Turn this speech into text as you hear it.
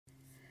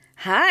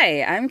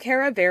Hi, I'm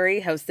Kara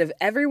Berry, host of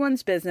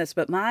Everyone's Business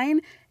But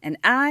Mine, and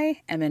I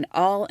am an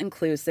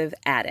all-inclusive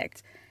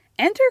addict.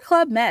 Enter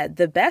Club Med,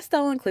 the best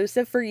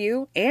all-inclusive for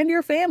you and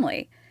your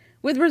family.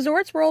 With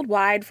resorts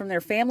worldwide, from their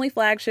family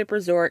flagship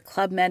resort,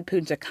 Club Med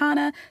Punta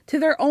Cana, to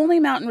their only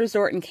mountain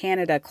resort in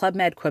Canada, Club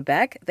Med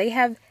Quebec, they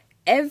have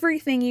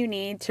everything you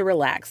need to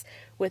relax.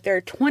 With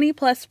their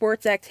 20-plus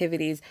sports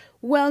activities,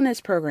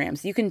 wellness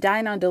programs, you can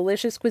dine on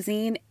delicious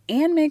cuisine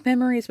and make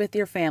memories with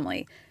your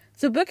family.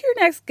 So book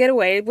your next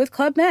getaway with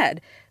Club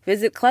Med.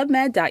 Visit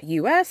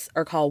clubmed.us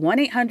or call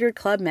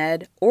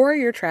 1-800-CLUB-MED or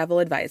your travel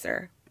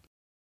advisor.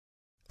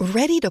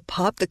 Ready to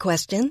pop the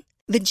question?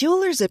 The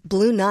jewelers at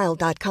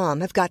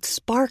BlueNile.com have got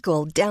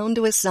sparkle down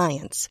to a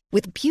science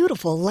with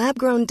beautiful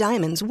lab-grown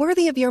diamonds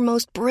worthy of your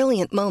most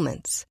brilliant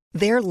moments.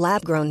 Their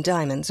lab-grown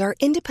diamonds are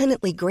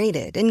independently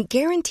graded and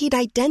guaranteed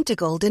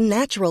identical to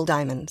natural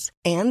diamonds,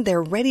 and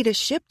they're ready to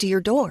ship to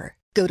your door.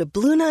 Go to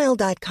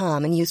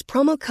BlueNile.com and use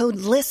promo code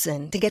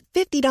LISTEN to get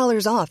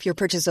 $50 off your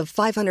purchase of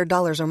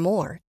 $500 or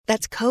more.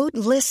 That's code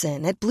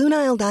LISTEN at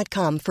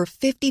BlueNile.com for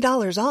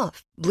 $50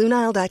 off.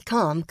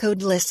 BlueNile.com,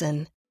 code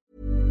LISTEN.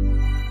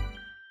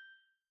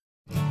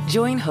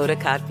 Join Hoda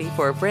Kotb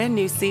for a brand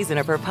new season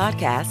of her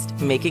podcast,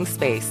 Making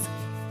Space.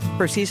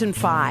 For Season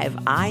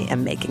 5, I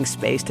am making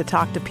space to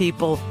talk to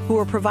people who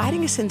are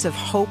providing a sense of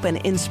hope and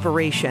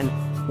inspiration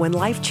when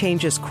life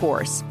changes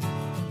course.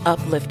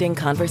 Uplifting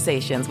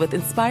conversations with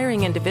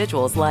inspiring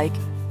individuals like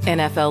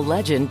NFL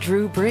legend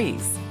Drew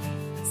Brees,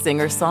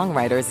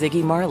 singer-songwriter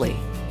Ziggy Marley,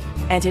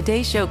 and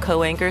Today Show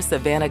co-anchor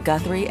Savannah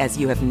Guthrie as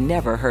you have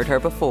never heard her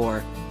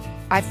before.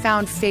 I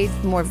found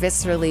faith more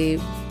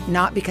viscerally,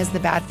 not because the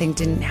bad thing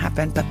didn't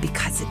happen, but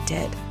because it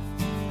did.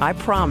 I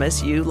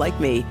promise you, like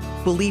me,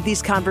 will leave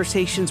these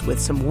conversations with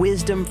some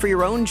wisdom for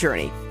your own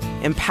journey,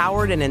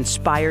 empowered and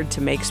inspired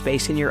to make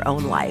space in your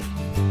own life.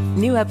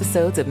 New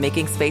episodes of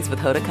Making Space with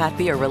Hoda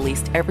Kotb are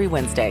released every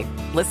Wednesday.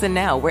 Listen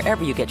now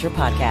wherever you get your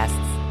podcasts.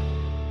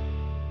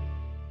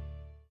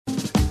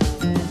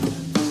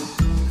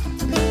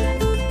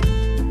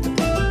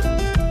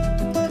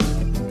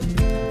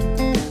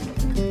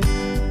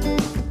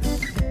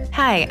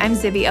 Hi, I'm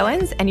Zibby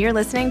Owens, and you're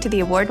listening to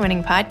the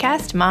award-winning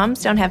podcast,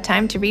 Moms Don't Have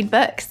Time to Read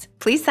Books.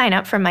 Please sign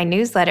up for my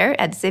newsletter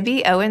at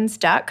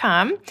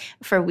zibbyowens.com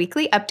for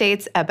weekly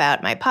updates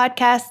about my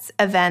podcasts,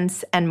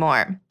 events, and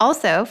more.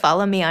 Also,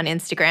 follow me on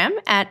Instagram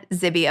at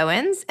Zibby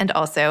Owens and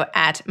also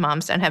at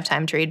Moms Don't Have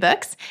Time to Read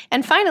Books.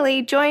 And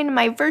finally, join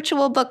my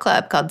virtual book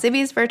club called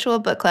Zibby's Virtual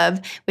Book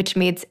Club, which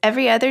meets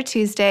every other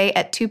Tuesday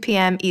at 2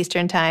 p.m.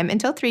 Eastern Time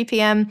until 3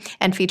 p.m.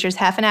 and features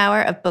half an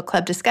hour of book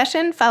club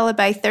discussion followed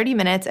by 30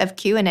 minutes of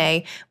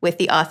Q&A with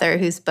the author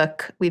whose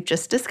book we've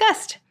just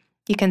discussed.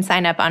 You can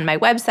sign up on my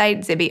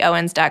website,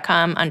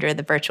 zibbyowens.com, under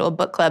the Virtual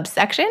Book Club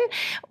section,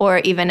 or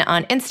even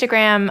on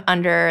Instagram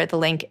under the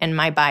link in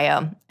my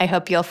bio. I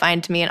hope you'll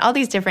find me in all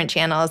these different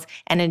channels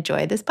and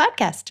enjoy this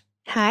podcast.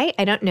 Hi,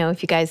 I don't know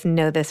if you guys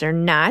know this or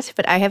not,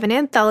 but I have an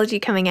anthology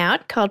coming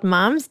out called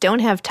Moms Don't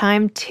Have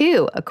Time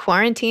 2, a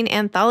quarantine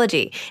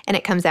anthology. And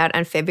it comes out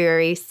on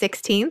February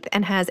 16th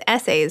and has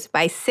essays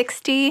by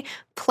 60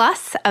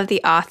 plus of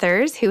the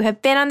authors who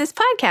have been on this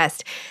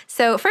podcast.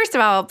 So first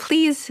of all,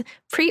 please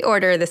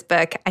pre-order this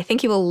book. I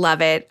think you will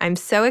love it. I'm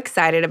so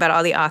excited about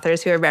all the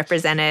authors who are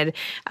represented.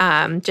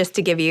 Just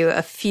to give you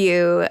a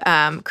few,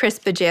 Chris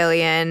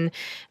Bajalian,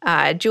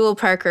 Jewel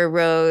Parker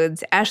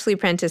Rhodes, Ashley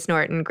Prentice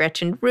Norton,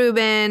 Gretchen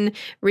Rubin,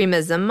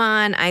 Rima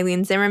Zaman,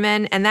 Eileen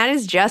Zimmerman, and that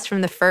is just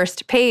from the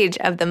first page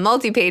of the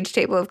multi-page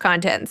table of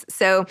contents.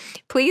 So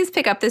please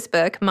pick up this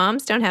book,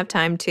 Moms Don't Have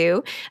Time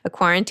To, a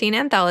quarantine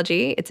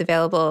anthology. It's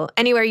available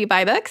anywhere you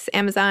buy books,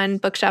 Amazon,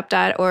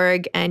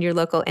 bookshop.org, and your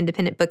local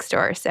independent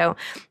bookstore. So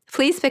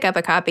please pick up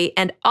a copy.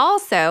 And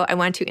also, I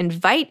want to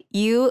invite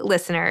you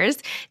listeners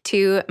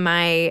to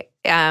my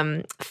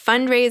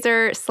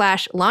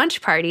fundraiser /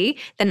 launch party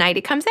the night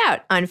it comes out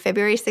on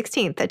February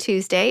 16th, a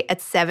Tuesday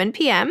at 7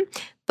 p.m.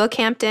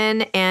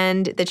 Bookhampton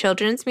and the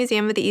Children's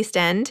Museum of the East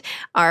End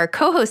are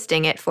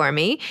co-hosting it for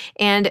me,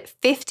 and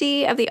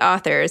 50 of the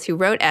authors who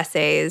wrote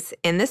essays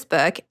in this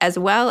book, as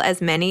well as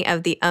many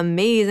of the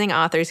amazing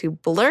authors who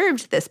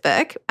blurbed this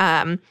book,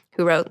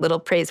 who wrote little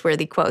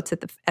praiseworthy quotes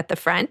at the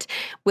front,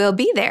 will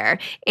be there,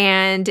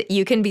 and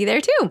you can be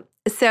there too.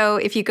 So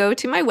if you go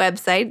to my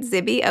website,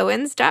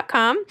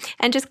 zibbyowens.com,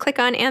 and just click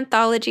on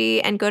Anthology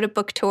and go to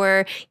Book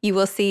Tour, you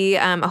will see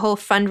a whole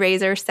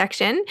fundraiser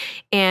section.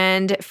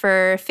 And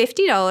for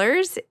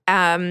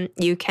 $50,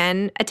 you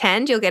can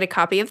attend. You'll get a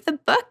copy of the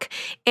book,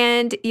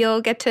 and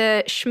you'll get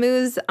to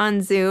schmooze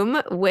on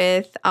Zoom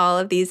with all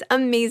of these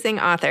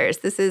amazing authors.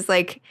 This is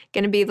like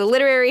going to be the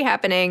literary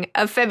happening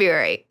of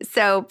February.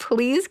 So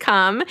please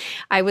come.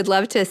 I would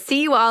love to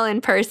see you all in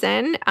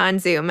person on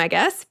Zoom, I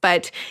guess,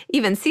 but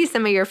even see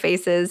some of your faces.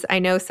 I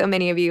know so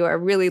many of you are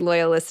really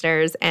loyal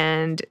listeners,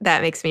 and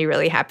that makes me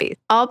really happy.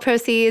 All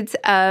proceeds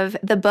of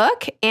the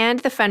book and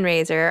the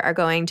fundraiser are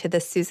going to the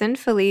Susan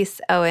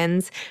Felice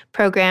Owens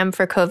Program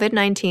for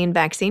COVID-19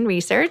 Vaccine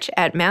Research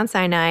at Mount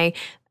Sinai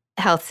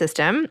health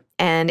system,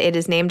 and it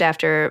is named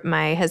after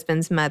my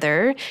husband's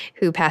mother,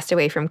 who passed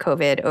away from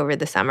COVID over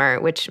the summer,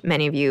 which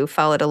many of you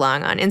followed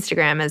along on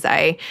Instagram as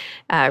I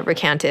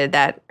recounted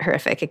that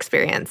horrific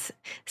experience.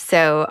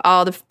 So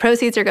all the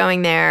proceeds are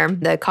going there.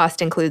 The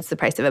cost includes the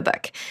price of a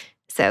book.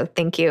 So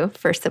thank you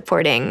for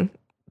supporting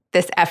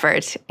this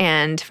effort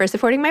and for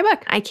supporting my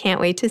book. I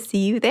can't wait to see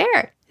you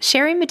there.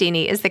 Sherry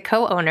Medini is the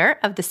co-owner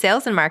of the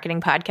sales and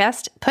marketing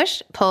podcast,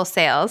 Push Pull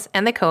Sales,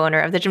 and the co-owner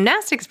of the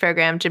gymnastics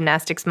program,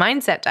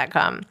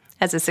 gymnasticsmindset.com.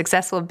 As a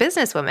successful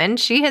businesswoman,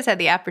 she has had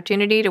the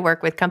opportunity to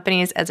work with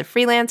companies as a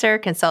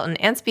freelancer, consultant,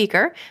 and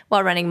speaker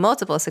while running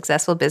multiple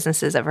successful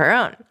businesses of her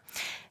own.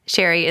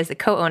 Sherry is the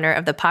co-owner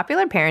of the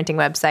popular parenting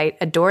website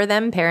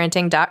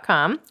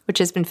AdoreThemParenting.com, which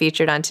has been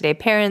featured on Today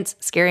Parents,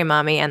 Scary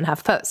Mommy, and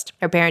HuffPost.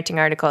 Her parenting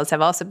articles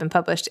have also been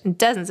published in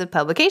dozens of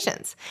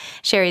publications.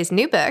 Sherry's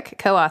new book,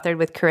 co-authored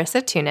with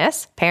Carissa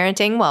Tunis,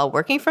 Parenting While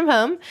Working From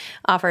Home,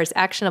 offers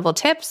actionable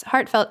tips,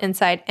 heartfelt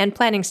insight, and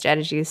planning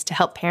strategies to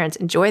help parents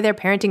enjoy their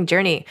parenting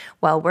journey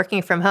while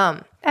working from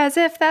home. As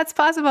if that's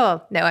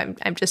possible. No,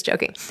 I'm just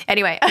joking.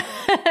 Anyway,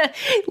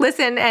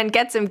 listen and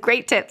get some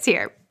great tips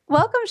here.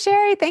 Welcome,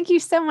 Sherry. Thank you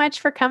so much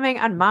for coming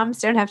on Moms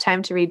Don't Have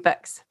Time to Read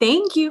Books.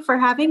 Thank you for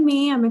having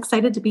me. I'm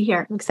excited to be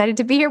here. I'm excited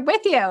to be here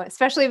with you,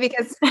 especially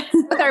because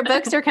both our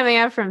books are coming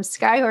out from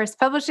Skyhorse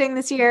Publishing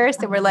this year.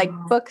 So we're like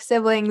book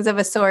siblings of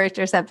a sort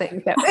or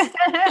something. So.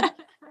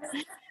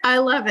 I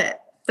love it.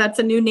 That's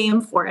a new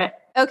name for it.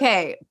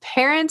 Okay.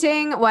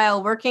 Parenting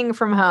While Working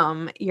From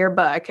Home, your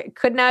book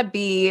could not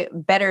be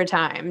better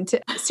timed.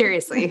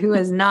 Seriously, who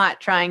is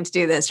not trying to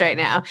do this right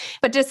now?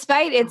 But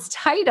despite its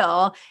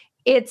title,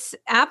 it's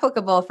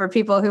applicable for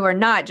people who are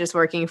not just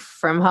working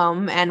from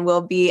home and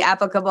will be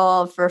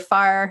applicable for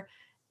far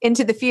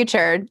into the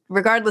future,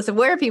 regardless of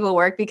where people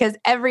work, because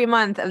every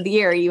month of the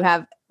year you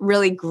have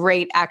really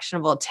great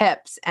actionable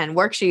tips and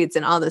worksheets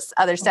and all this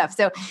other stuff.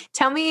 So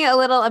tell me a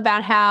little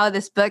about how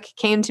this book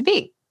came to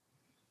be.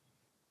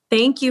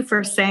 Thank you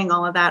for saying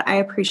all of that. I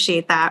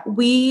appreciate that.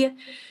 We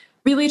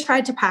really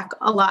tried to pack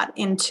a lot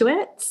into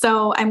it.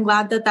 So I'm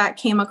glad that that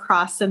came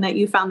across and that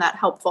you found that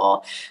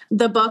helpful.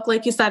 The book,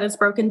 like you said, is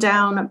broken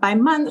down by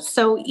month.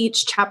 So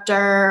each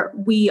chapter,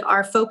 we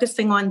are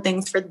focusing on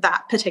things for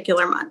that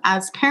particular month.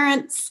 As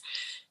parents,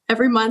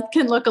 every month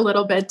can look a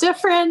little bit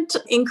different.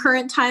 In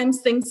current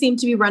times, things seem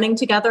to be running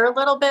together a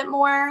little bit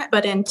more,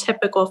 but in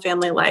typical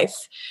family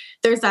life,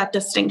 there's that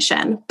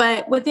distinction.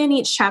 But within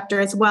each chapter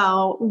as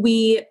well,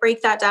 we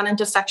break that down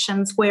into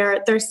sections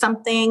where there's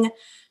something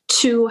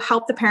to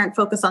help the parent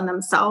focus on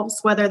themselves,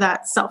 whether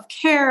that's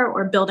self-care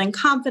or building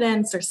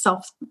confidence or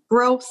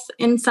self-growth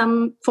in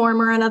some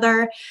form or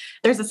another.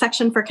 There's a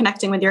section for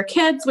connecting with your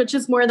kids, which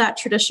is more that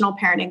traditional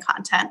parenting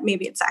content.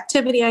 Maybe it's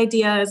activity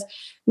ideas,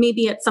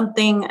 maybe it's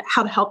something,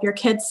 how to help your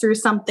kids through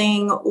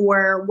something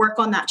or work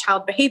on that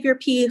child behavior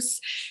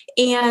piece.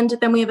 And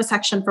then we have a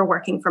section for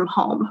working from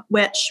home,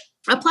 which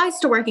applies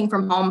to working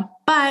from home,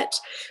 but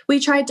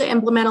we tried to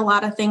implement a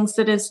lot of things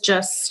that is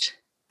just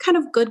kind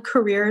of good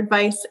career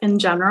advice in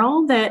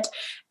general, that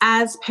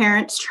as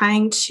parents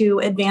trying to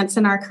advance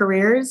in our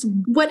careers,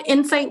 what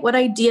insight, what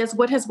ideas,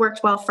 what has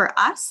worked well for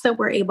us that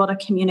we're able to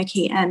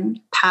communicate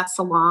and pass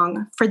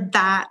along for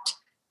that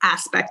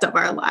aspect of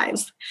our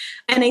lives.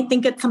 And I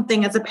think it's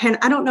something as a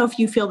parent, I don't know if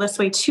you feel this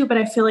way too, but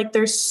I feel like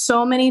there's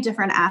so many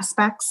different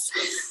aspects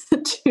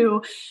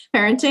to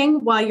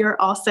parenting while you're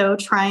also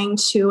trying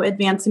to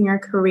advance in your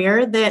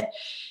career, that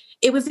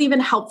it was even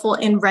helpful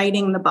in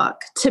writing the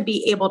book to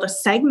be able to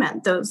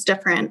segment those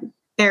different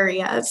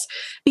areas,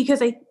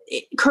 because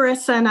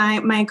Carissa and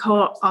I, my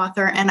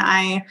co-author, and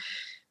I,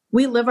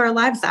 we live our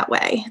lives that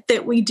way,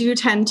 that we do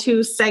tend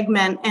to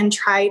segment and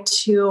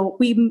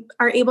we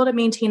are able to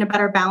maintain a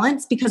better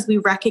balance because we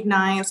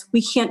recognize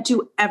we can't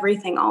do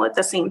everything all at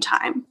the same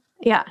time.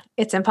 Yeah,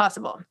 it's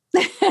impossible.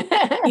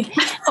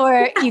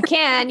 Or you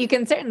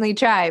can certainly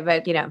try,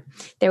 but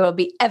there will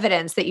be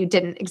evidence that you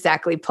didn't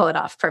exactly pull it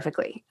off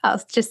perfectly.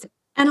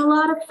 And a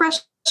lot of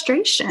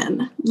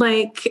frustration.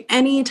 Like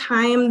any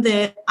time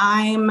that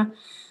I'm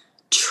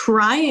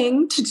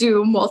trying to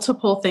do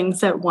multiple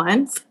things at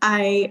once,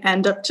 I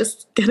end up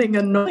just getting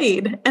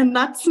annoyed, and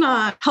that's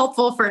not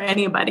helpful for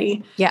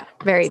anybody. Yeah,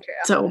 very true.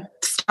 So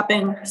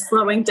stopping,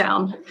 slowing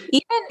down,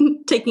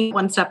 even taking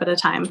one step at a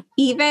time.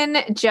 Even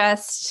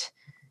just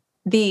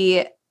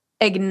the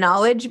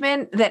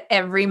acknowledgement that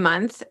every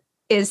month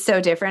is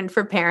so different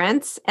for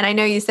parents. And I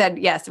know you said,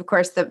 yes, of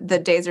course, the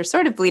days are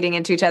sort of bleeding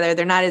into each other.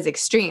 They're not as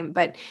extreme,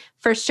 but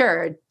for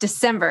sure,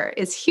 December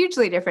is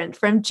hugely different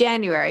from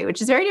January,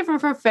 which is very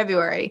different from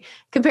February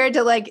compared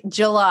to like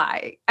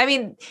July. I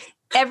mean,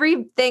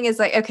 everything is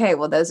like, okay,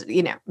 well, those,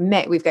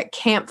 May, we've got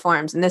camp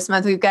forms, and this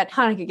month we've got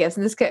Hanukkah gifts,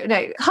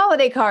 and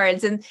holiday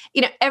cards. And,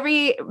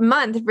 every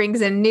month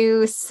brings a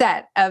new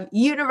set of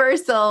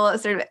universal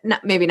sort of,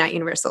 maybe not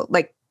universal,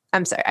 like,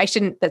 I'm sorry, I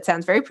shouldn't, that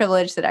sounds very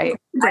privileged that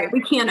Right,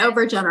 we can't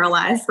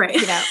overgeneralize, right?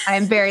 I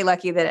am very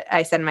lucky that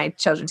I send my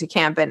children to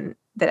camp and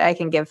that I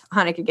can give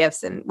Hanukkah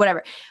gifts and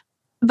whatever.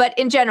 But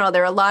in general,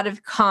 there are a lot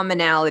of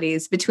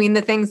commonalities between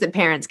the things that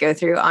parents go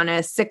through on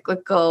a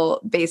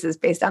cyclical basis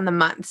based on the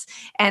months.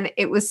 And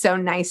it was so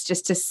nice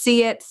just to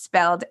see it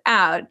spelled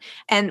out.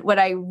 And what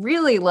I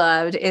really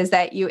loved is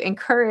that you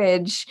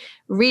encourage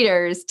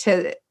readers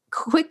to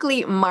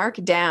quickly mark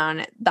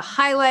down the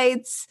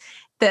highlights,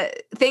 the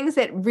things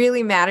that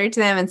really matter to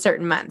them in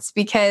certain months,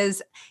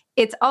 because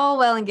it's all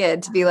well and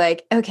good to be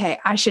like, okay,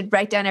 I should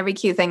write down every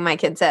cute thing my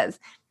kid says.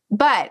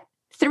 But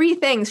 3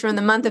 things from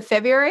the month of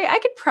February, I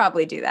could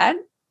probably do that.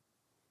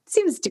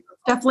 Seems doable.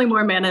 Definitely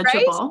more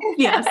manageable. Right?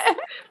 Yes,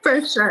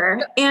 for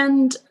sure.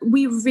 And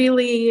we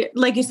really,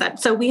 like you said,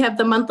 so we have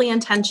the monthly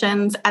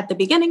intentions at the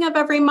beginning of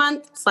every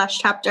month /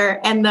 chapter,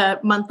 and the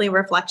monthly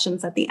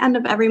reflections at the end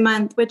of every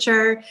month, which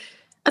are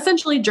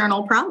essentially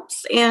journal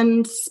prompts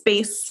and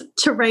space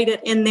to write it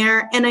in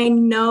there. And I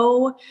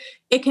know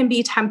it can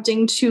be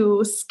tempting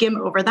to skim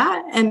over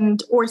that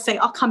or say,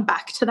 I'll come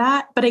back to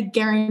that. But I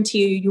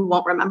guarantee you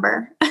won't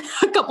remember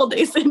a couple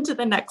days into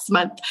the next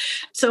month.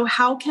 So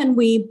how can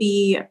we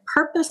be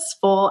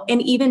purposeful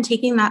and even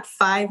taking that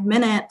 5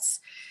 minutes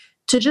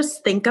to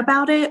just think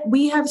about it?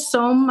 We have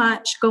so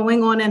much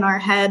going on in our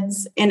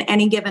heads in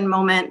any given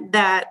moment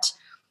that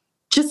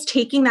just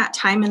taking that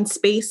time and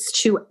space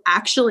to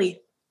actually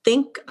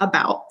think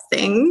about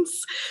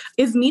things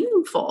is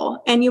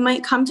meaningful. And you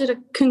might come to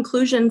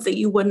conclusions that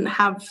you wouldn't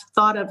have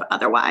thought of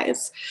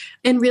otherwise.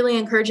 And really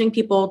encouraging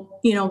people,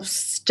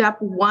 step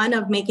 1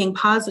 of making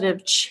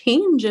positive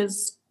change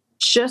is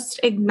just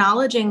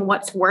acknowledging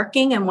what's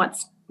working and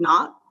what's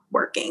not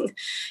working.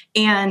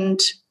 And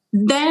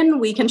then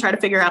we can try to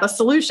figure out a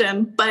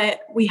solution,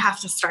 but we have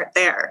to start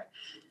there.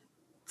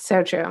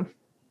 So true.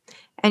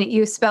 And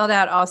you spelled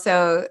out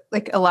also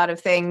like a lot of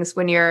things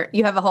when you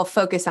have a whole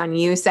focus on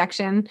you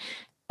section.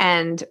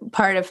 And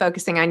part of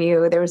focusing on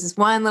you, there was this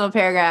one little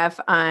paragraph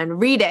on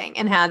reading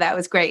and how that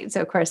was great.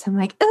 So of course I'm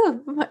like,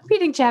 oh,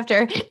 reading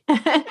chapter.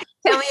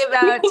 Tell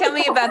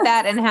me about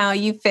that and how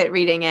you fit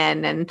reading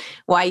in and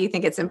why you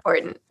think it's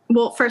important.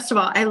 Well, first of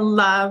all, I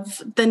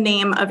love the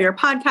name of your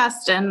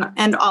podcast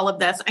and all of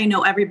this. I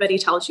know everybody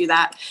tells you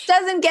that.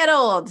 Doesn't get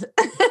old.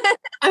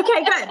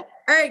 Okay, good.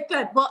 All right,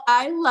 good. Well,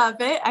 I love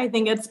it. I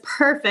think it's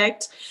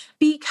perfect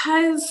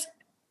because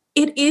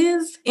it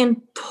is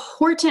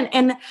important.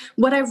 And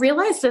what I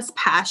realized this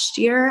past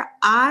year,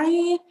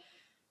 I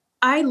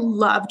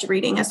loved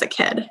reading as a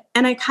kid.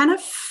 And I kind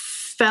of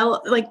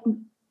felt like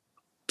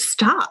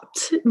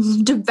stopped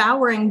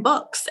devouring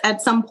books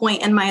at some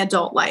point in my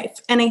adult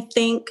life. And I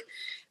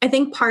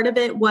think part of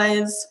it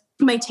was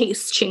my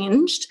taste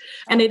changed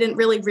and I didn't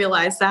really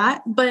realize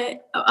that.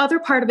 But other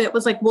part of it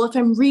was like, well, if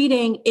I'm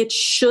reading, it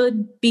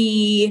should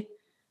be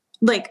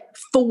like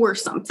for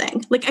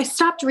something. Like I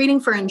stopped reading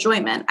for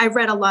enjoyment. I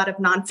read a lot of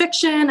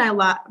nonfiction.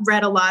 I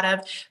read a lot of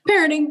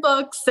parenting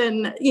books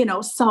and,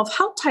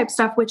 self-help type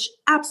stuff, which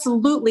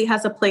absolutely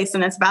has a place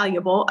and is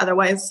valuable.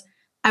 Otherwise,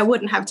 I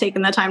wouldn't have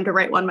taken the time to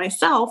write one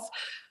myself.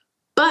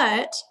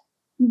 But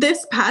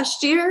this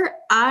past year,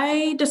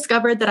 I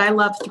discovered that I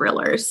love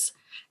thrillers.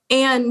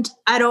 And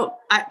I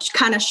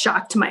kind of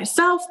shocked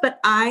myself,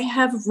 but I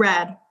have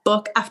read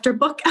book after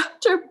book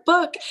after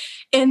book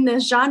in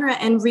this genre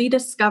and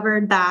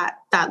rediscovered that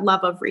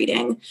love of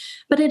reading.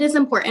 But it is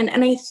important.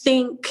 And I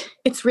think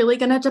it's really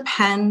going to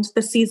depend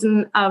the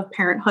season of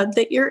parenthood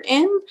that you're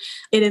in.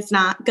 It is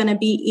not going to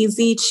be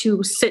easy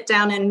to sit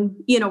down and,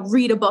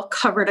 read a book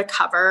cover to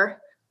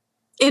cover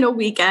in a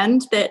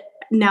weekend. That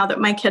now that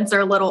my kids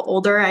are a little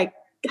older, I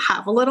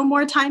have a little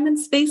more time and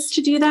space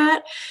to do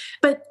that.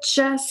 But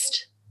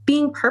just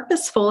being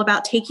purposeful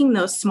about taking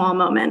those small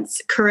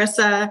moments.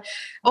 Carissa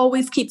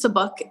always keeps a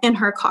book in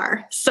her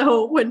car.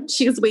 So when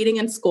she's waiting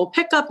in school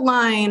pickup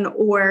line,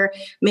 or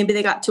maybe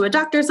they got to a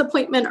doctor's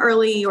appointment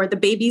early, or the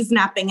baby's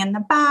napping in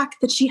the back,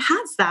 that she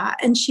has that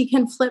and she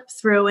can flip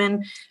through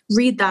and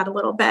read that a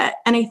little bit.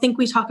 And I think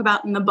we talk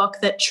about in the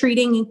book that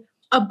treating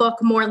a book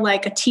more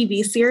like a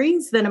TV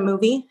series than a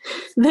movie,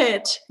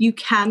 that you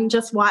can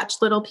just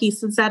watch little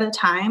pieces at a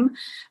time.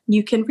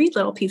 You can read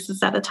little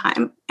pieces at a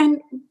time.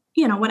 And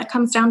when it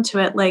comes down to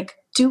it, like,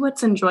 do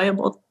what's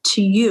enjoyable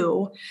to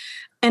you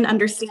and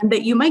understand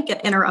that you might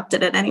get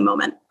interrupted at any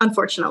moment,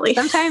 unfortunately.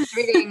 Sometimes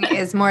reading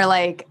is more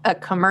like a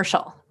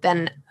commercial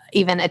than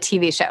even a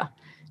TV show.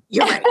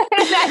 You're right.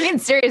 I mean,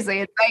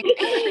 seriously,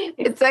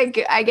 it's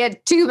like I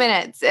get 2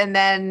 minutes and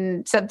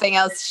then something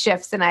else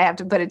shifts and I have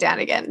to put it down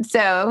again.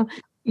 So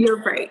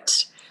you're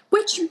right.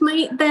 Which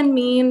might then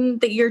mean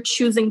that you're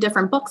choosing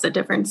different books at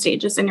different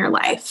stages in your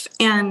life.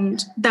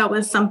 And that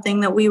was something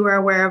that we were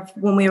aware of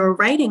when we were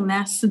writing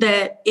this,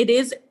 that it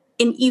is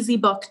an easy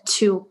book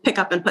to pick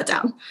up and put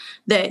down,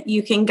 that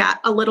you can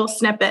get a little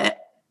snippet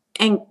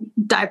and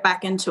dive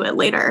back into it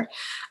later.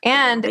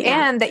 And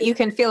that you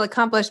can feel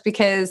accomplished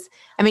because,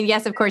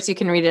 yes, of course you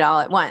can read it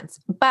all at once,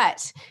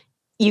 but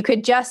you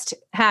could just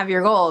have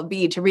your goal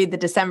be to read the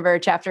December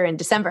chapter in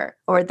December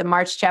or the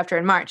March chapter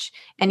in March.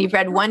 And you've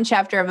read one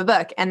chapter of a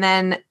book. And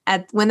then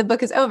when the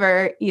book is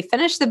over, you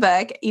finish the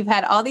book, you've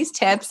had all these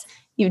tips,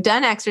 you've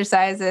done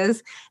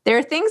exercises. There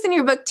are things in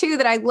your book too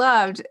that I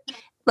loved.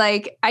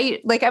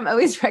 I'm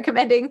always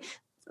recommending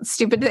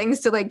stupid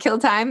things to like kill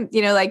time,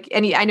 like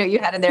I know you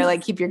had in there,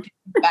 like keep your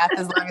bath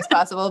as long as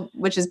possible,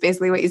 which is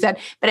basically what you said,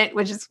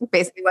 which is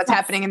basically what's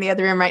happening in the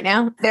other room right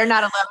now. They're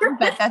not alone,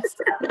 but that's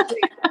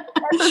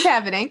what's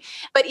happening.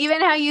 But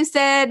even how you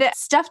said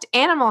stuffed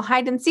animal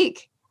hide and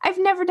seek, I've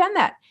never done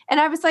that.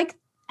 And I was like,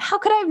 how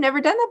could I have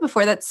never done that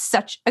before? That's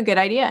such a good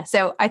idea.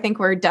 So I think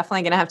we're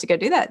definitely going to have to go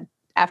do that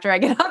after I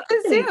get off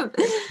the Zoom.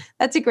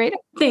 That's a great idea.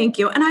 Thank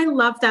you. And I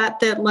love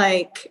that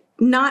like,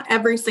 not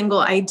every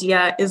single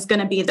idea is going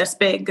to be this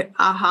big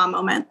aha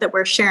moment that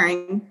we're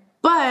sharing,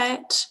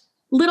 but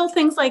little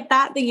things like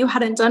that you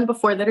hadn't done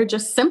before that are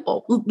just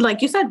simple.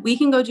 Like you said, we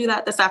can go do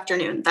that this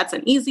afternoon. That's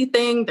an easy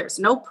thing. There's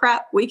no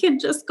prep. We can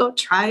just go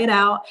try it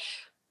out.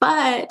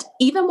 But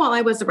even while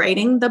I was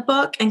writing the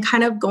book and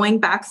kind of going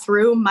back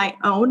through my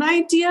own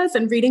ideas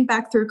and reading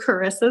back through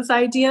Carissa's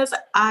ideas,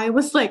 I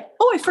was like,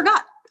 oh, I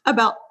forgot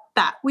about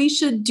that. We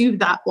should do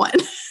that one.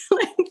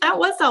 That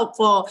was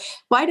helpful.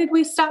 Why did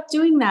we stop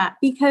doing that?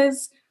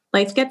 Because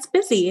life gets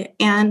busy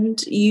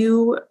and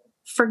you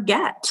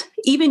forget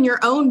even your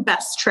own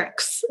best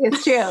tricks.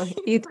 It's true.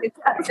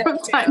 From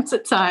time to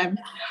time.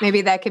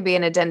 Maybe that could be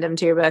an addendum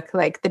to your book,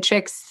 like the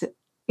tricks,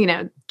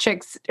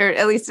 or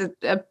at least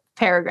a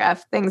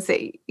paragraph, things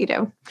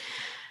that,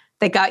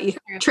 that got you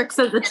through. Tricks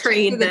of the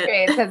trade.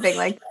 Something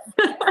like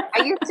that.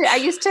 I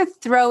used to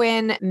throw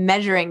in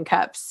measuring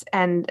cups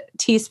and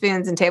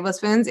teaspoons and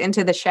tablespoons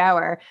into the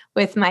shower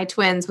with my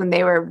twins when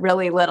they were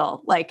really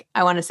little, like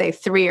I want to say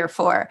 3 or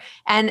 4.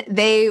 And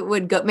they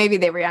would go, maybe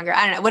they were younger,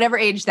 I don't know, whatever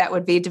age that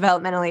would be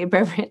developmentally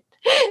appropriate.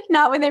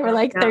 Not when they were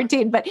like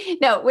 13, but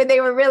no, when they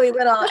were really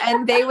little.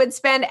 And they would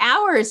spend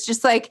hours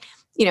just like,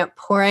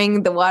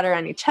 pouring the water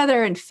on each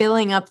other and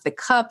filling up the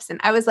cups. And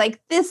I was like,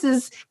 this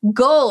is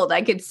gold.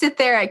 I could sit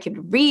there, I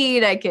could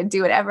read, I could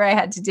do whatever I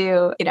had to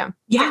do,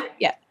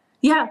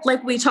 Yeah.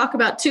 Like we talk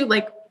about too,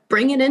 like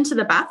bring it into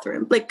the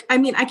bathroom. Like, I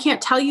mean, I can't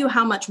tell you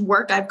how much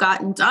work I've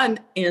gotten done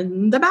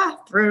in the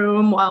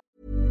bathroom while.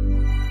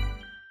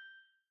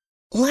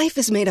 Life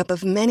is made up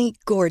of many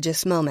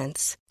gorgeous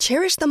moments.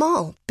 Cherish them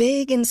all,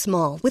 big and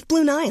small, with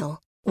Blue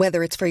Nile.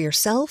 Whether it's for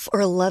yourself or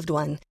a loved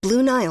one,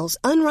 Blue Nile's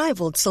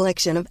unrivaled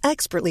selection of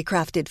expertly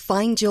crafted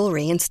fine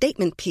jewelry and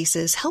statement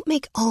pieces help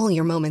make all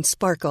your moments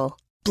sparkle.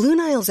 Blue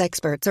Nile's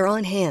experts are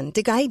on hand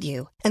to guide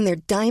you, and their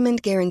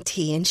diamond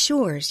guarantee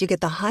ensures you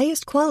get the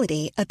highest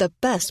quality at the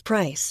best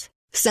price.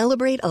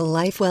 Celebrate a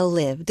life well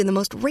lived in the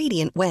most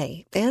radiant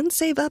way and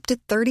save up to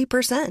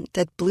 30%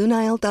 at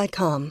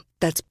BlueNile.com.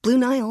 That's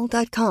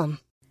BlueNile.com.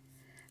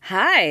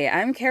 Hi,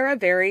 I'm Kara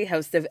Berry,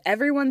 host of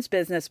Everyone's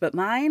Business But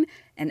Mine,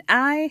 and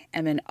I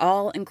am an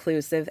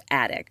all-inclusive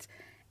addict.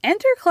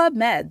 Enter Club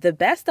Med, the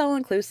best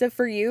all-inclusive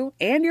for you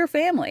and your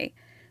family.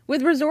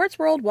 With resorts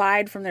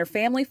worldwide, from their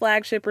family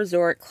flagship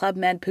resort, Club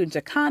Med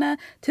Punta Cana,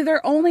 to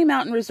their only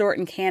mountain resort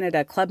in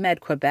Canada, Club Med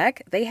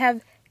Quebec, they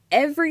have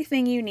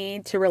everything you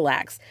need to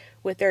relax.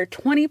 With their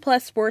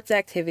 20-plus sports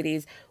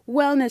activities,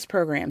 wellness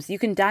programs, you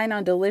can dine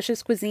on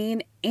delicious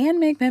cuisine and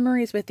make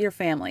memories with your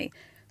family.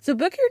 So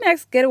book your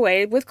next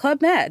getaway with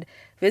Club Med.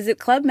 Visit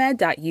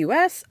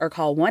clubmed.us or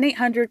call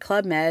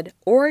 1-800-CLUB-MED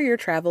or your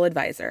travel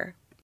advisor.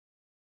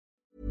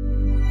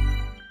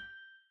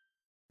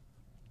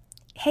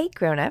 Hey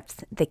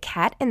grown-ups, the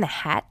Cat in the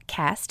Hat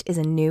cast is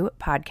a new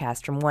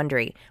podcast from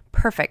Wondery,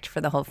 perfect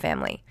for the whole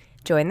family.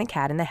 Join the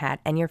Cat in the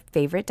Hat and your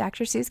favorite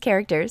Dr. Seuss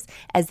characters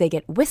as they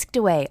get whisked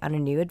away on a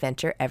new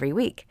adventure every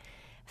week.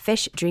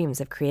 Fish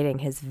dreams of creating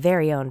his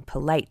very own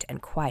polite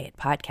and quiet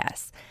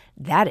podcasts.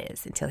 That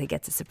is, until he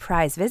gets a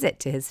surprise visit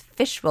to his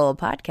Fishbowl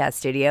podcast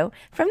studio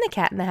from the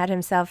Cat in the Hat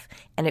himself,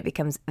 and it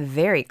becomes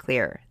very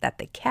clear that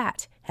the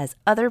cat has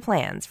other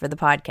plans for the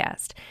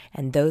podcast,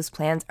 and those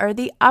plans are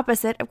the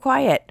opposite of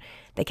quiet.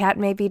 The cat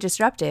may be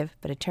disruptive,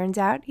 but it turns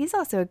out he's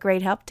also a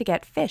great help to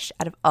get Fish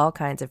out of all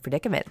kinds of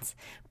predicaments.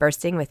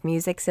 Bursting with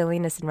music,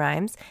 silliness, and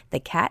rhymes, the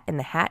Cat in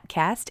the Hat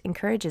cast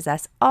encourages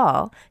us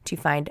all to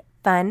find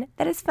fun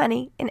that is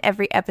funny in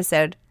every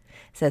episode.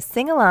 So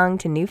sing along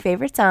to new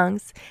favorite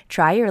songs,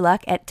 try your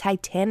luck at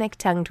Titanic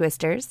tongue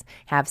twisters,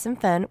 have some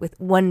fun with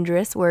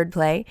wondrous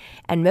wordplay,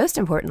 and most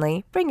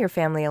importantly, bring your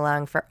family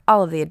along for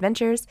all of the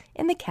adventures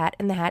in the Cat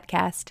in the Hat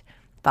cast.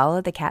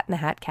 Follow the Cat in the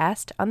Hat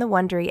cast on the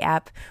Wondery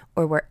app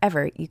or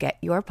wherever you get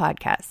your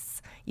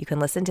podcasts. You can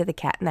listen to the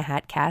Cat in the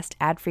Hat cast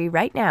ad-free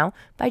right now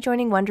by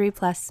joining Wondery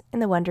Plus in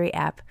the Wondery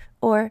app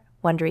or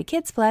Wondery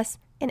Kids Plus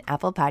in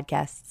Apple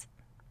Podcasts.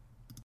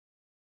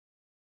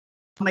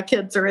 My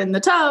kids are in the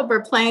tub or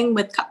playing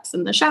with cups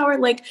in the shower.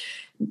 Like,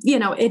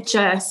 it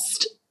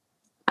just,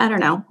 I don't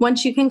know.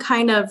 Once you can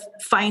kind of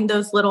find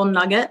those little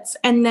nuggets,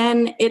 and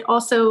then it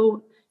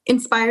also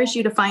inspires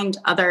you to find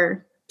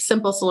other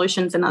simple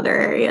solutions in other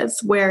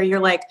areas where you're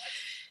like,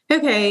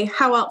 okay,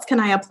 how else can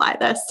I apply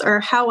this? Or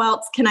how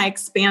else can I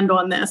expand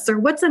on this? Or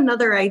what's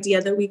another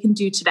idea that we can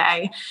do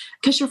today?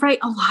 Because you're right,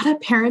 a lot of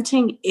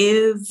parenting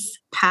is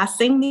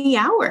passing the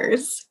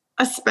hours,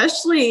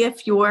 especially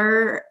if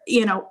you're,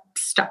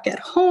 stuck at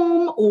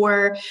home,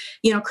 or,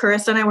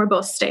 Carissa and I were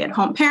both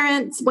stay-at-home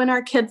parents when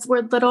our kids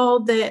were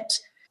little, that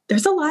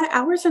there's a lot of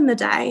hours in the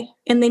day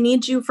and they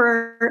need you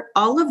for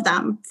all of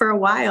them for a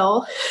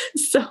while.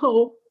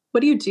 So what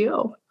do you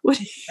do? What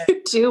do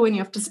you do when you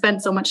have to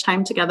spend so much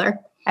time together?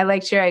 I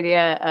liked your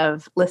idea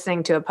of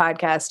listening to a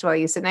podcast while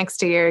you sit next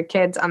to your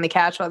kids on the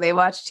couch while they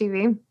watch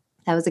TV.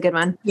 That was a good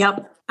one.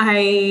 Yep.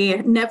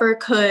 I never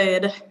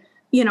could,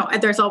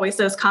 there's always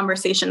those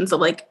conversations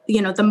of like,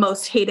 the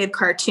most hated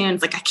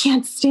cartoons. Like, I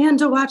can't stand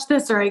to watch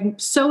this, or I'm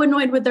so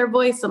annoyed with their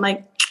voice. I'm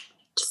like,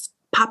 just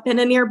pop in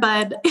an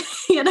earbud,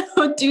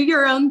 do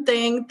your own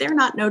thing. They're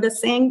not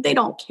noticing. They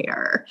don't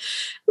care.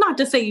 Not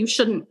to say you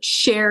shouldn't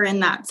share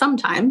in that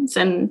sometimes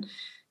and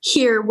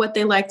hear what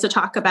they like to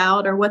talk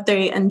about or what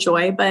they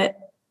enjoy, but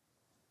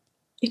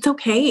it's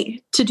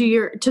okay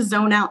to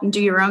zone out and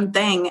do your own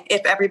thing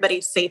if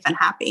everybody's safe and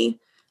happy.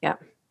 Yeah.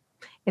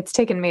 It's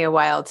taken me a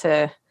while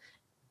to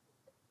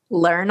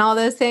learn all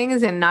those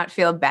things and not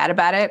feel bad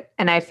about it.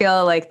 And I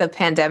feel like the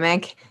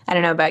pandemic, I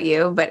don't know about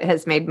you, but it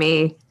has made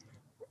me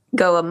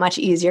go much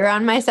easier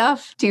on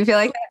myself. Do you feel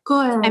like that?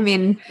 Good. I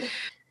mean,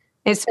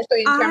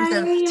 especially in terms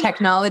of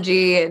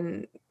technology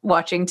and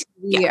watching TV.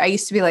 Yeah. I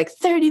used to be like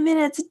 30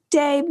 minutes a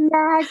day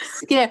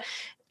max.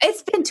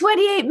 It's been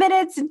 28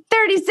 minutes and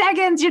 30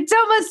 seconds. It's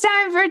almost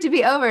time for it to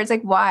be over. It's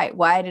like, why?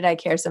 Why did I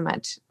care so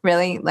much?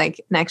 Really?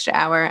 Like an extra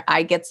hour,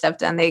 I get stuff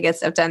done. They get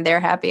stuff done. They're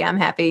happy. I'm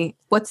happy.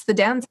 What's the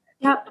downside?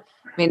 Yep.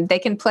 I mean, they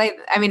can play.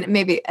 I mean,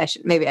 maybe I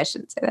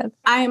shouldn't say that.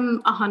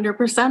 I'm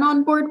 100%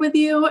 on board with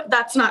you.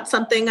 That's not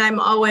something I'm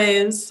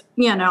always,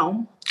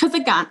 because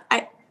again,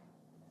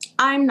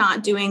 I'm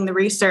not doing the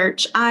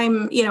research.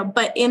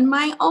 But in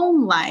my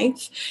own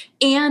life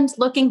and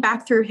looking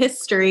back through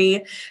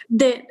history,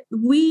 that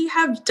we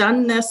have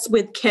done this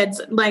with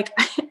kids. Like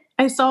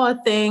I saw a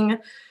thing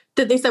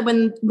that they said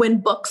when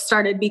books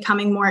started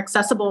becoming more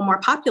accessible, more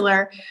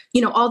popular,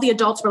 all the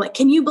adults were like,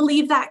 can you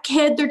believe that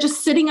kid? They're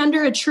just sitting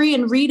under a tree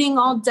and reading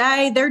all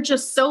day. They're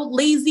just so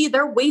lazy.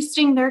 They're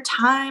wasting their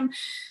time.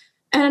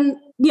 And,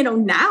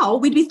 now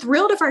we'd be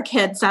thrilled if our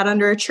kids sat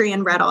under a tree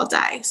and read all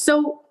day.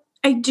 So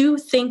I do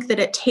think that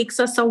it takes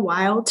us a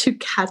while to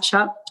catch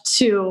up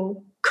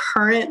to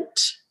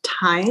current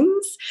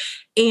times,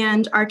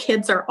 and our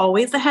kids are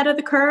always ahead of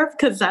the curve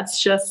because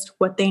that's just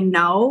what they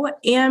know.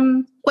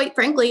 And quite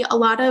frankly, a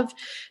lot of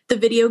the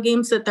video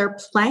games that they're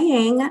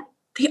playing,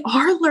 they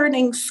are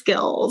learning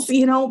skills.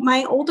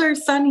 My older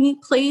son, he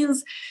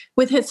plays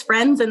with his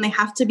friends and they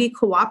have to be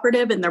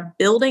cooperative and they're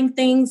building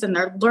things and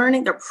they're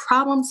learning, they're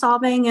problem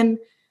solving. And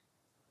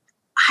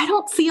I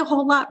don't see a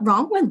whole lot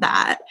wrong with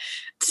that.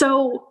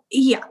 So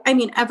yeah, I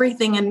mean,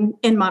 everything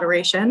in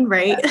moderation,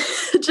 right? Yeah.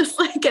 Just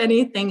like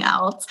anything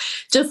else,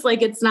 just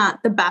like it's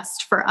not the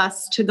best for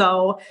us to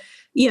go,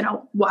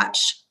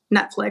 watch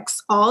Netflix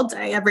all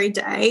day, every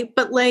day,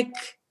 but like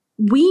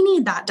we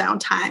need that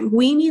downtime.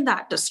 We need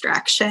that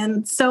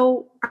distraction.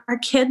 So our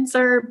kids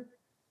are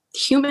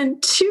human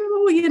too,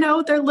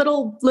 they're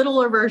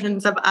littler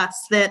versions of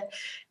us that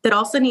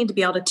also need to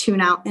be able to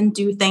tune out and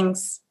do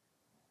things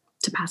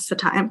to pass the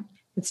time.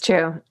 It's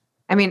true.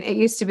 I mean, it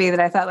used to be that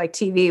I thought like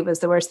TV was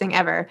the worst thing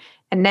ever.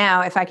 And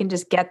now if I can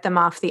just get them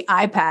off the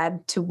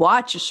iPad to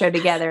watch a show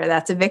together,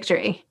 that's a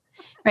victory,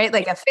 right?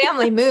 Like a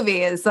family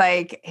movie is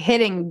like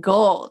hitting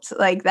gold.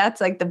 Like that's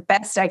like the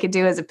best I could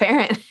do as a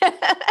parent.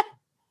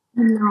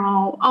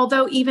 No,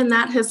 although even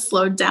that has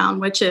slowed down,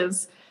 which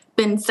has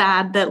been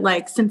sad that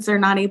like, since they're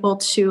not able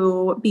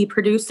to be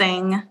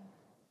producing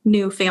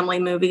new family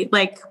movie,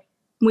 like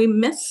we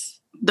miss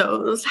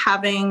those,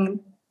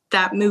 having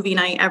that movie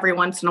night every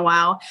once in a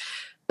while.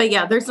 But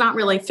yeah, there's not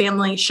really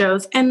family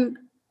shows. And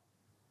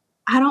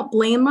I don't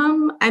blame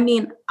them. I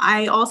mean,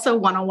 I also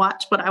want to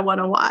watch what I want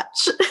to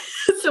watch.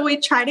 So we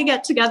try to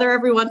get together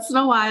every once in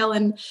a while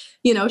and,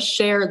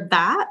 share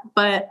that,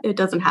 but it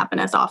doesn't happen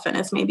as often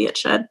as maybe it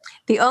should.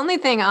 The only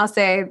thing I'll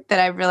say that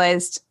I've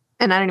realized,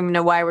 and I don't even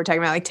know why we're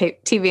talking about like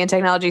TV and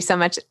technology so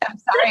much. I'm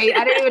sorry.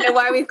 I don't even know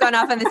why we've gone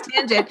off on this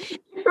tangent.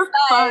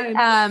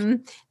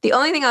 But, the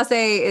only thing I'll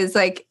say is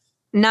like,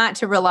 not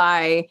to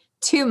rely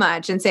too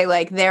much and say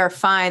like, they're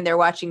fine, they're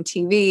watching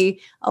TV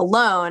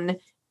alone,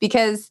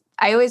 because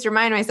I always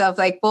remind myself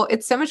like, well,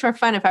 it's so much more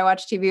fun if I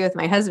watch TV with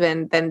my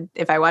husband than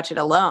if I watch it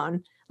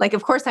alone. Like,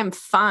 of course I'm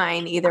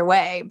fine either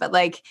way, but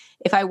like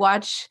if I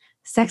watch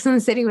Sex and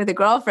the City with a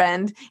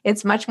girlfriend,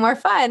 it's much more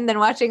fun than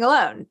watching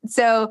alone.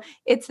 So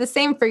it's the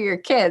same for your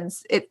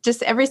kids. It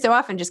just every so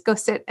often just go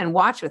sit and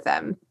watch with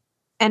them.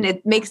 And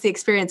it makes the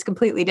experience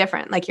completely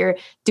different. Like you're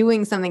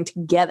doing something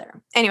together.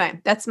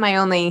 Anyway, that's my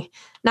only,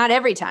 not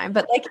every time,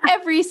 but like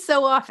every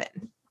so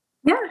often.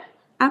 Yeah,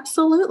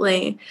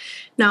 absolutely.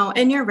 No,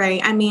 and you're right.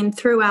 I mean,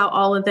 throughout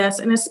all of this,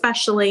 and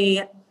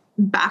especially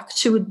back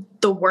to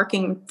the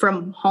working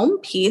from home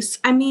piece,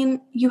 I mean,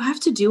 you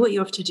have to do what you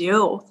have to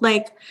do.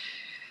 Like,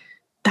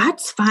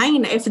 that's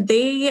fine.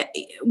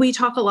 We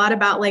talk a lot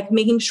about like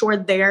making sure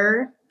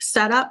they're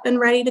set up and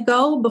ready to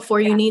go before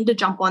you need to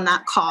jump on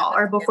that call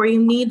or before you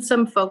need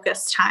some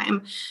focus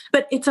time.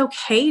 But it's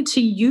okay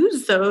to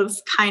use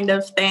those kind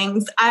of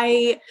things.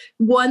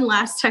 One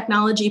last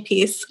technology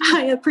piece,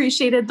 I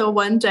appreciated the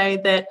one day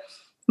that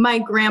my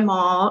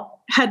grandma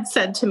had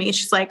said to me,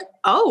 she's like,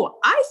 oh,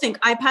 I think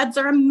iPads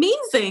are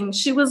amazing.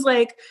 She was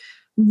like,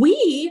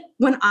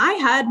 when I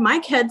had my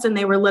kids and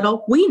they were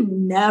little, we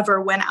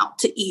never went out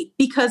to eat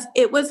because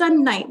it was a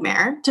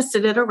nightmare to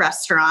sit at a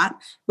restaurant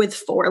with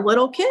 4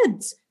 little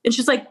kids. And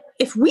she's like,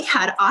 if we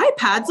had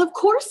iPads, of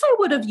course I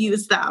would have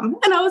used them.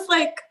 And I was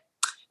like,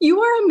 you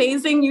are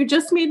amazing. You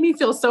just made me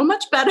feel so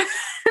much better.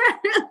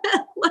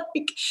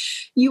 Like,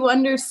 you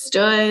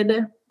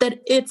understood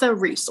that it's a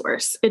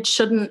resource. It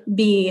shouldn't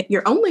be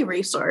your only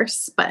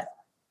resource, but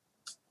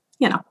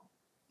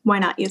why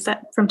not use it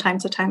from time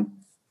to time?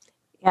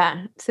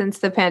 Yeah. Since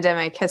the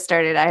pandemic has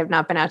started, I have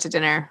not been out to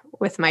dinner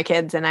with my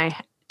kids, and I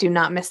do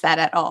not miss that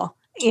at all.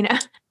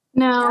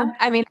 No,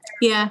 I mean,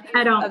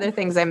 I don't. Other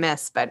things I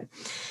miss, but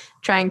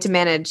trying to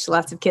manage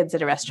lots of kids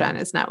at a restaurant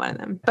is not one of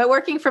them. But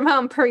working from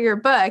home per your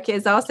book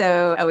is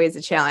also always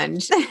a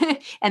challenge.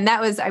 And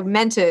I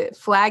meant to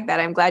flag that.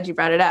 I'm glad you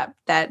brought it up,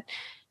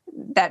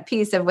 that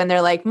piece of when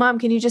they're like, Mom,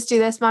 can you just do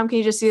this? Mom, can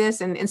you just do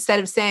this? And instead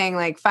of saying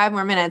like 5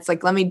 more minutes,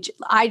 like,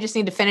 I just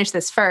need to finish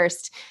this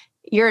first.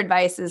 Your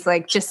advice is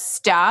like, just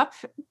stop,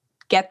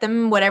 get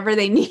them whatever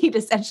they need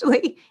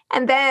essentially,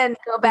 and then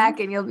go back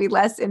and you'll be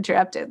less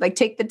interrupted. Like,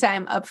 take the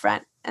time up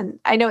front. And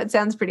I know it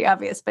sounds pretty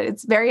obvious, but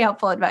it's very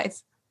helpful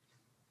advice.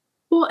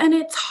 Well, and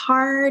it's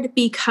hard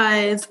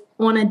because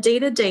on a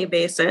day-to-day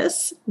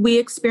basis, we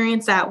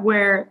experience that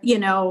where,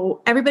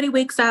 everybody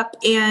wakes up,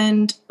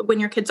 and when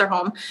your kids are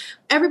home,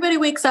 everybody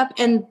wakes up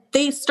and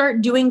they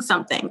start doing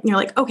something. And you're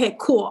like, okay,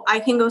 cool. I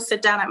can go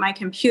sit down at my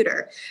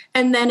computer.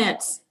 And then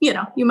it's,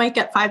 you might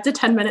get 5 to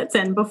 10 minutes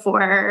in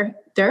before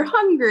they're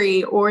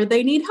hungry or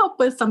they need help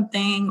with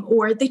something,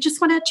 or they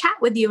just want to chat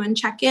with you and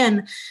check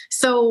in.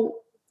 So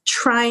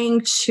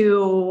trying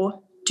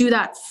to do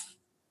that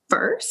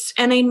first.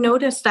 And I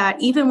noticed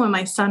that even when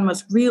my son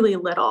was really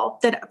little,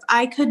 that if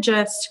I could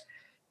just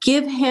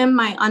give him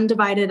my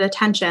undivided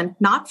attention,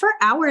 not for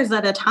hours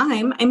at a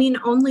time,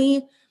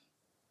 only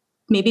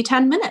maybe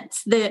 10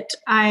 minutes, that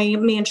I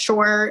made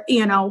sure,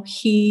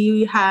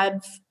 he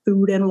had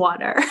food and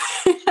water,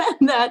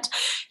 that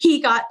he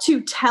got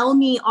to tell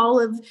me all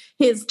of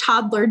his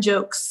toddler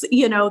jokes,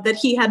 that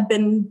he had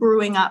been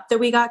brewing up, that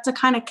we got to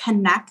kind of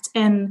connect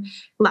and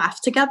laugh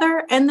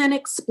together, and then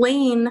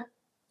explain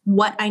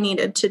what I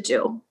needed to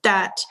do,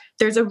 that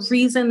there's a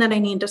reason that I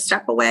need to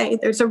step away.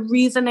 There's a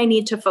reason I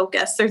need to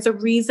focus. There's a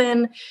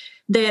reason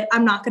that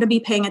I'm not going to be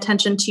paying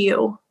attention to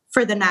you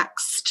for the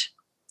next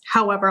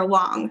however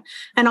long.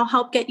 And I'll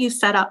help get you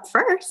set up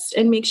first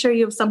and make sure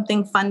you have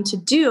something fun to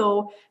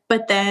do.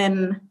 But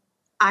then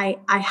I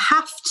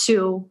have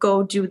to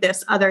go do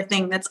this other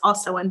thing that's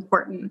also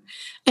important.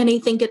 And I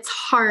think it's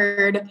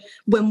hard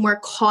when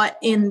we're caught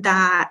in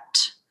that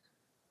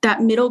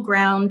middle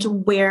ground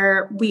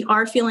where we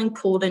are feeling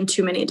pulled in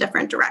too many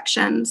different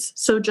directions.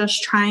 So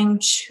just trying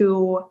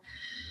to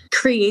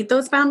create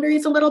those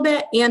boundaries a little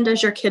bit. And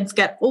as your kids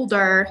get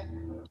older,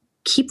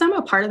 keep them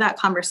a part of that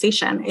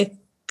conversation.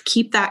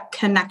 Keep that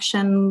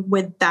connection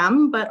with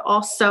them, but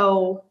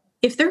also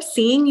if they're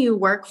seeing you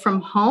work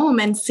from home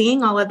and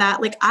seeing all of that,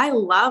 like, I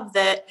love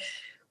that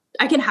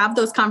I can have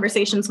those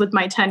conversations with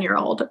my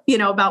 10-year-old,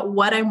 about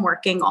what I'm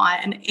working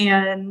on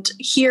and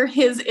hear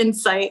his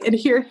insight and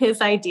hear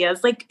his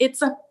ideas. Like,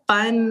 it's a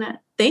fun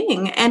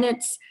thing and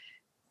it's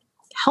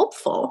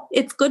helpful.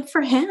 It's good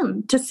for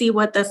him to see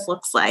what this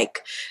looks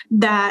like,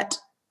 that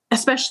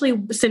especially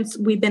since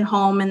we've been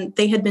home and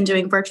they had been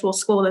doing virtual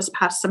school this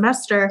past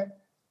semester,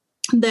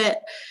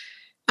 that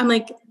I'm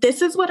like,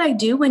 this is what I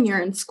do when you're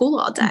in school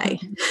all day.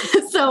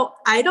 Mm-hmm. So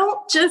I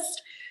don't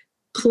just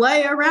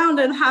play around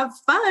and have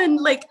fun.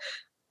 Like,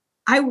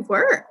 I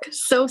work.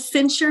 So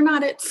since you're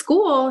not at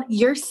school,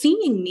 you're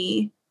seeing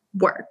me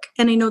work.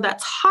 And I know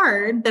that's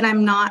hard, that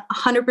I'm not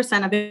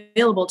 100%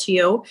 available to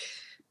you,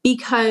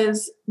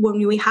 because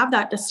when we have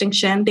that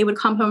distinction, they would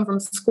come home from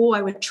school.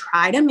 I would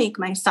try to make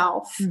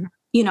myself,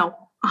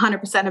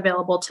 100%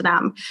 available to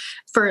them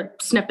for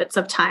snippets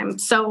of time.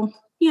 So,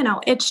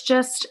 it's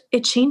just,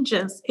 it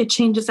changes. It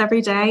changes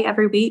every day,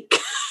 every week,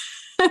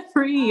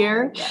 every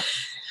year. Yeah.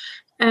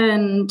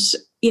 And,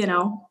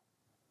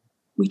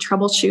 we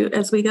troubleshoot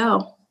as we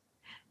go.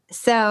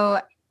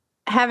 So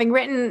having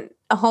written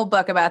a whole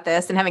book about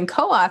this and having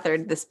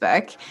co-authored this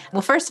book,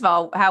 well, first of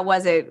all, how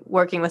was it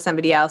working with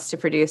somebody else to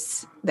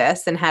produce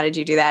this, and how did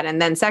you do that?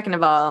 And then second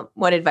of all,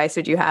 what advice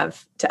would you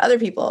have to other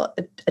people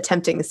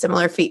attempting a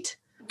similar feat?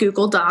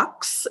 Google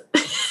Docs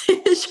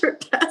is your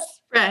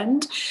best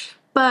friend.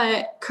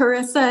 But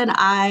Carissa and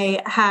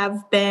I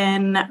have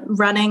been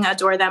running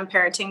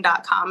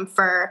AdoreThemParenting.com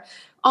for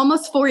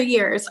almost 4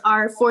 years.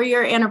 Our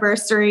 4-year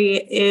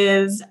anniversary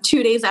is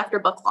 2 days after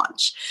book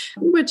launch,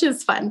 which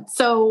is fun.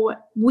 So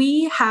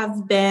we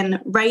have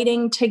been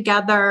writing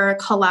together,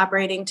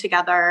 collaborating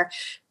together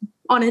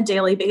on a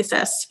daily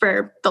basis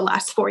for the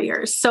last 4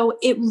 years. So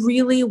it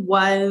really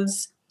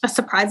was a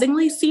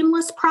surprisingly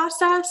seamless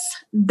process,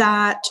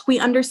 that we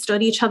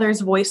understood each other's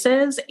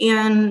voices,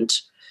 and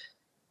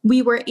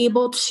we were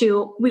able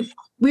to,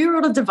 we were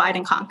able to divide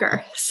and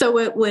conquer. So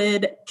it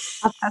would...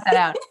 I'll cut that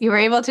out. You were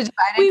able to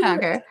divide and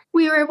conquer.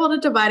 We were able to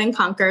divide and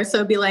conquer. So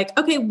it'd be like,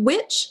 okay,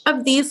 which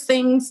of these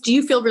things do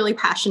you feel really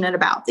passionate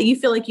about that you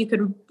feel like you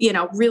could,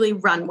 really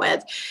run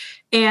with?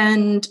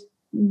 And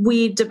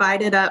we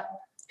divided up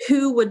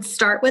who would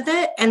start with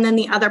it. And then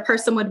the other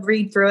person would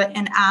read through it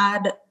and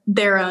add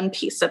their own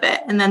piece of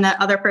it. And then that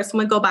other person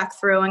would go back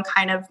through and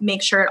kind of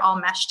make sure it all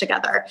meshed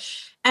together.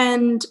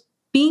 And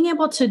being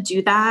able to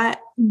do that,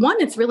 one,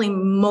 it's really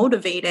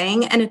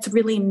motivating, and it's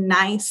really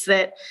nice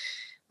that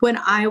when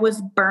I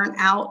was burnt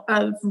out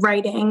of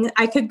writing,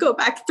 I could go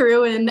back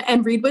through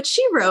and read what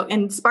she wrote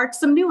and spark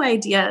some new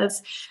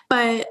ideas.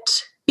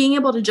 But being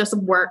able to just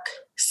work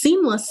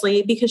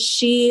seamlessly, because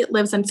she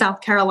lives in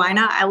South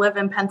Carolina, I live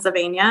in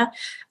Pennsylvania,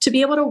 to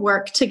be able to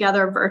work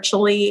together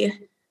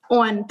virtually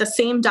on the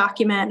same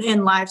document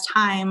in live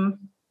time,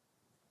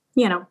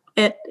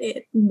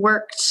 it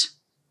worked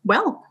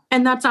well.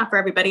 And that's not for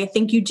everybody. I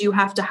think you do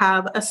have to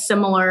have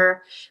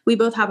we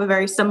both have a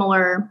very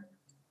similar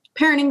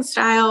parenting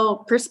style,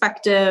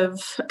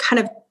 perspective, kind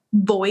of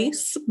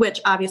voice,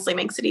 which obviously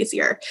makes it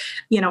easier.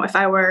 If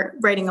I were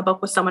writing a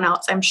book with someone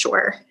else, I'm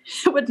sure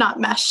it would not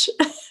mesh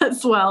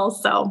as well.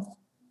 So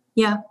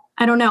yeah,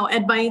 I don't know.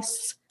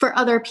 Advice for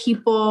other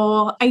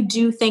people. I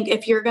do think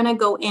if you're going to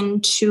go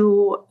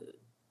into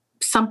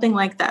something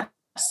like this,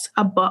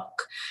 a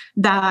book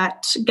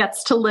that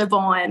gets to live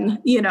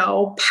on,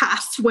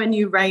 past when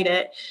you write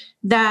it,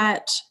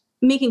 that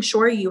making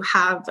sure you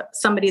have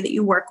somebody that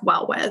you work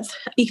well with,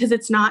 because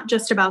it's not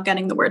just about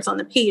getting the words on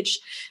the page.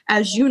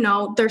 As you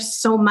know, there's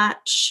so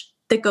much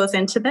that goes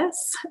into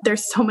this.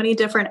 There's so many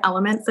different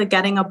elements of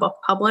getting a book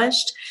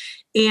published.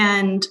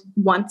 And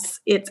once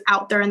it's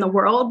out there in the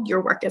world,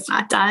 your work is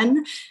not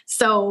done.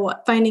 So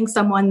finding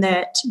someone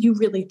that you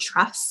really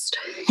trust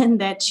and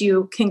that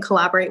you can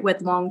collaborate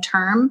with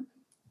long-term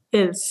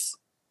is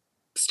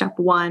step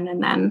one.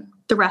 And then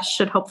the rest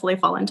should hopefully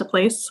fall into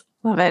place.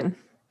 Love it.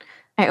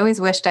 I always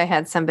wished I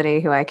had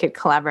somebody who I could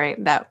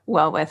collaborate that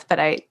well with,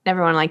 but I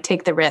never want to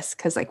take the risk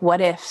because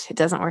what if it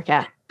doesn't work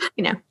out,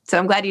 So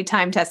I'm glad you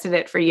time tested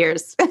it for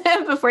years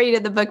before you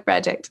did the book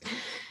project.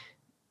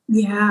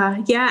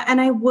 Yeah. And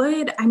I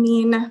would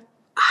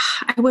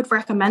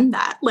recommend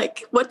that.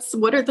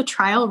 What are the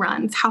trial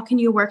runs? How can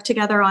you work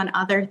together on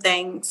other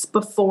things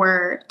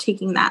before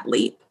taking that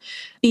leap?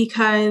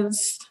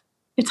 Because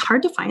it's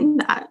hard to find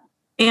that.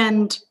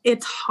 And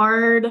it's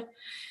hard.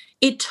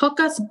 It took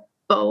us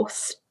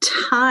both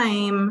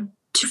time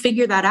to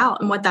figure that out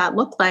and what that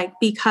looked like,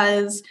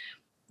 because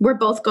we're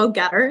both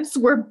go-getters.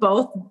 We're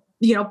both,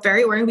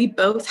 very oriented. We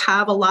both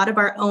have a lot of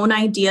our own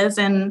ideas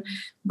and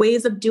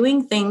ways of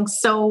doing things.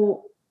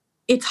 So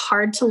it's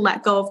hard to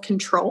let go of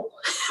control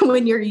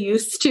when you're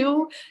used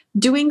to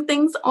doing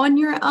things on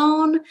your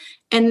own.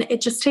 And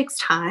it just takes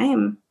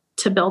time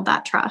to build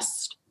that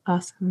trust.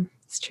 Awesome.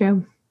 It's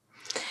true.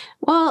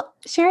 Well,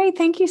 Sherry,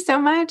 thank you so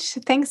much.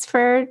 Thanks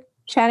for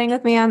chatting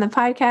with me on the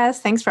podcast.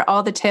 Thanks for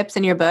all the tips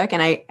in your book.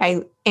 And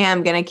I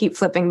am going to keep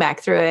flipping back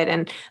through it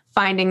and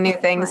finding new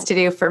things to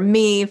do for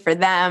me, for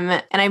them.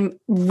 And I'm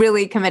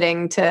really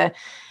committing to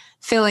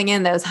filling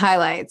in those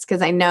highlights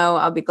because I know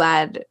I'll be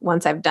glad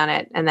once I've done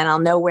it, and then I'll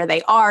know where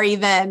they are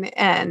even.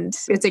 And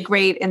it's a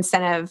great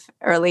incentive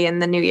early in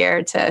the new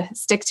year to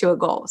stick to a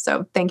goal.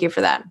 So thank you for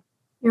that.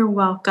 You're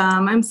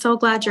welcome. I'm so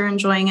glad you're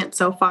enjoying it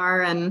so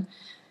far. And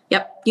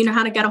yep, you know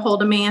how to get a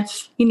hold of me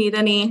if you need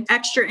any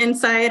extra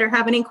insight or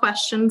have any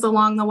questions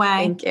along the way.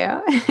 Thank you.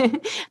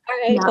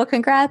 All right. Well,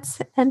 congrats.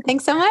 And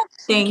thanks so much.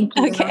 Thank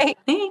you. Okay.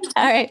 Thanks.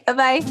 All right.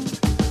 Bye-bye.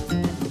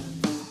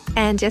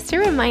 And just a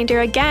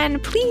reminder again,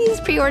 please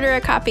pre-order a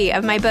copy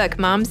of my book,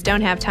 Moms Don't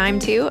Have Time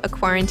To, a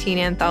quarantine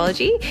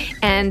anthology,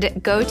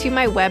 and go to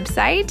my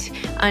website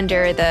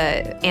under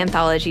the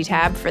anthology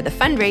tab for the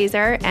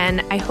fundraiser. And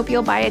I hope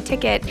you'll buy a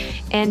ticket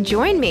and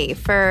join me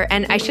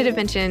and I should have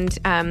mentioned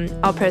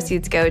all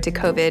proceeds go to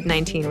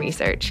COVID-19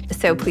 research.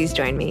 So please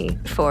join me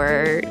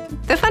for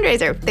the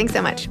fundraiser. Thanks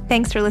so much.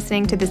 Thanks for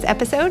listening to this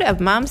episode of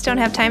Moms Don't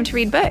Have Time to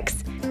Read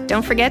Books.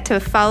 Don't forget to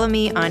follow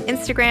me on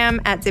Instagram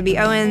at Zibby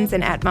Owens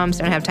and at Moms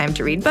Don't Have Time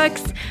to Read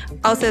Books.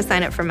 Also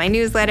sign up for my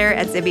newsletter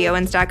at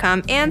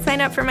zibbyowens.com and sign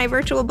up for my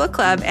virtual book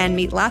club and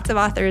meet lots of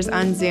authors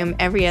on Zoom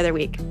every other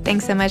week.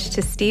 Thanks so much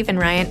to Steve and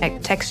Ryan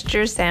at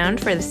Texture Sound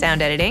for the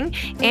sound editing.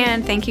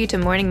 And thank you to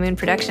Morning Moon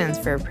Productions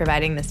for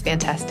providing this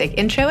fantastic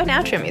intro and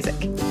outro music.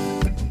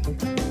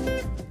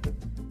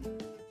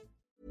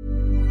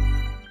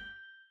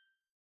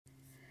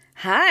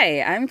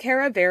 Hi, I'm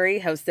Kara Berry,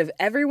 host of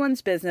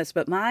Everyone's Business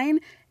But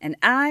Mine, and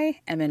I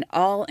am an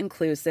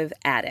all-inclusive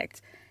addict.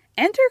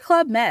 Enter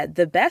Club Med,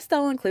 the best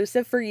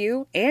all-inclusive for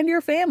you and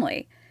your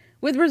family.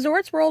 With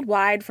resorts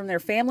worldwide, from their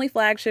family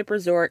flagship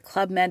resort,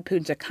 Club Med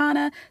Punta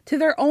Cana, to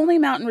their only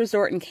mountain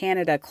resort in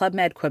Canada, Club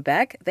Med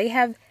Quebec, they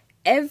have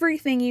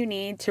everything you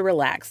need to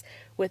relax.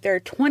 With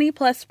their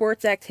 20-plus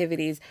sports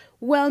activities,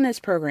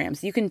 wellness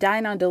programs, you can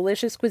dine on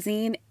delicious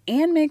cuisine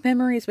and make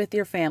memories with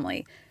your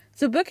family.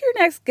 So book your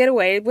next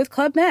getaway with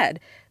Club Med.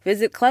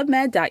 Visit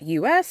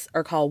clubmed.us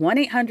or call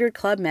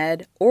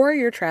 1-800-CLUB-MED or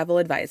your travel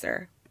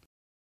advisor.